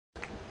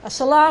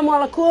Assalamu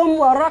alaikum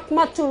wa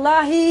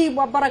rahmatullahi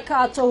wa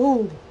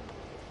barakatuhu.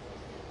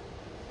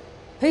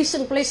 Peace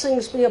and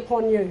blessings be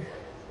upon you.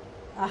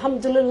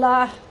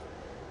 Alhamdulillah,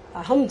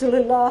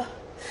 alhamdulillah.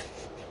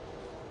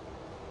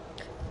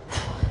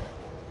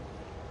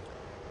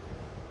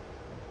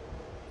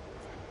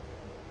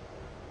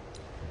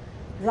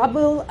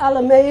 Rabbul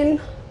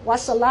Alameen, wa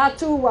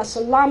salatu wa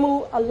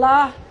salamu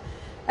Allah,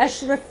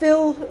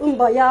 ashrafil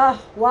umbaya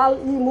wal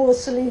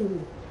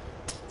muslim.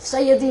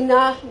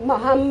 Sayyidina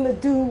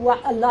Muhammadu wa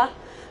ala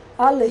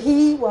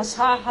alihi wa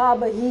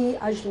sahabahi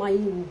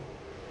ajma'in.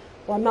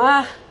 Wa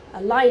ma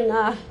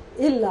alayna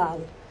illa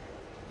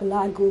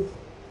balagul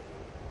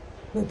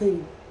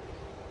mubin.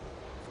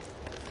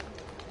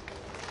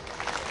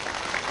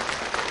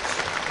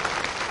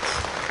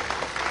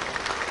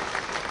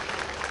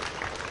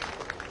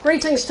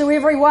 Greetings to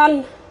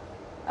everyone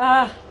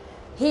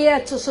here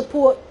to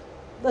support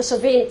this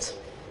event,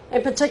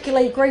 and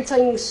particularly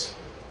greetings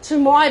to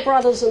my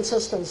brothers and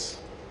sisters.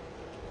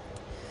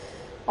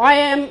 I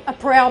am a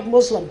proud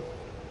Muslim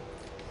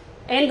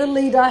and a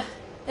leader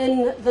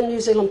in the New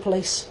Zealand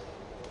Police.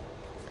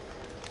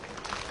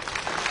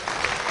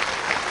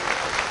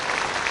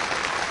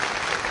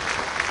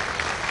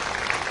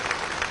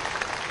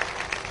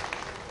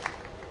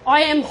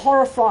 I am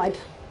horrified,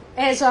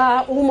 as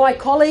are all my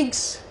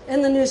colleagues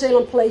in the New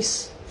Zealand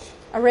Police,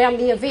 around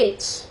the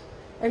events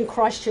in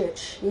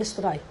Christchurch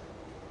yesterday.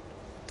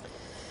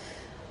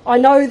 I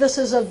know this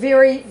is a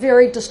very,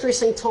 very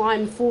distressing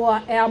time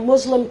for our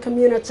Muslim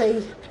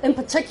community in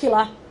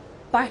particular,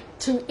 but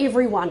to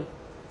everyone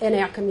in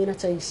our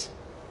communities,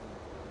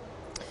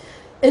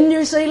 in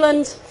New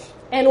Zealand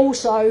and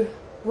also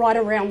right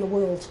around the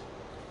world.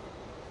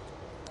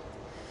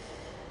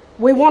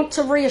 We want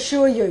to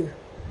reassure you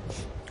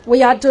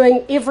we are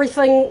doing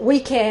everything we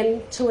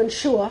can to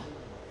ensure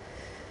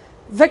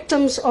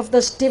victims of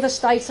this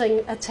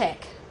devastating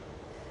attack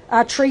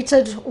are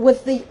treated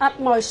with the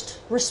utmost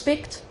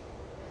respect.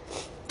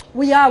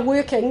 We are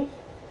working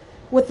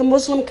with the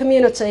Muslim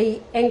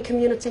community and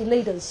community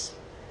leaders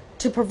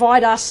to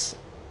provide us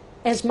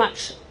as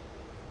much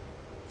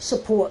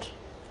support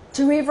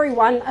to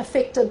everyone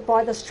affected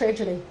by this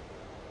tragedy.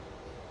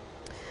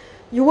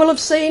 You will have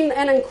seen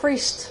an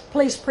increased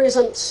police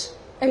presence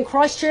in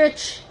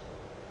Christchurch,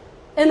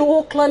 in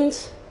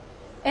Auckland,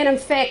 and in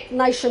fact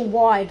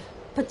nationwide,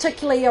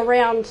 particularly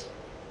around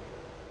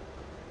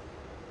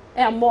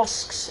our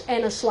mosques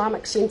and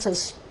Islamic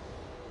centres.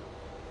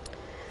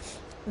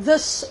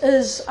 This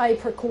is a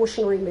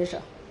precautionary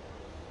measure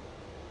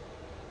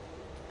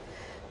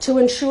to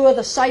ensure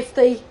the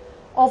safety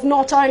of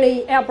not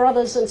only our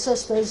brothers and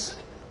sisters,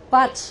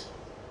 but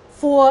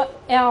for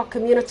our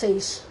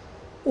communities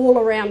all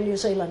around New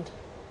Zealand.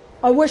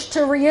 I wish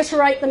to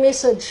reiterate the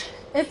message: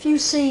 if you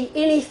see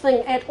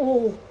anything at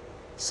all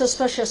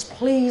suspicious,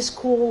 please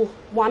call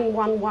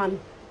 111.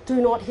 Do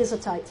not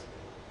hesitate.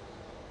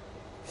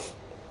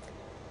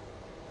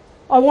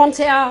 I want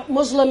our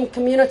Muslim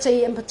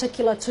community in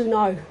particular to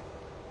know,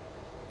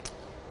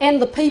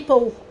 and the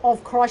people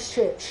of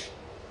Christchurch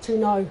to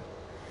know,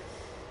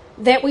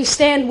 that we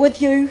stand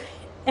with you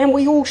and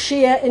we all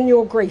share in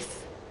your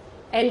grief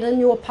and in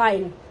your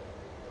pain.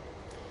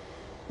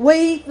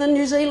 We, the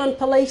New Zealand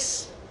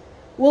Police,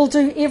 will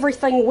do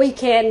everything we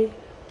can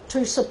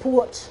to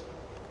support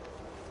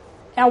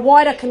our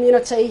wider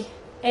community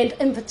and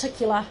in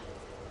particular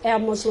our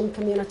Muslim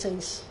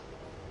communities.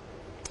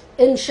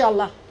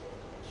 Inshallah.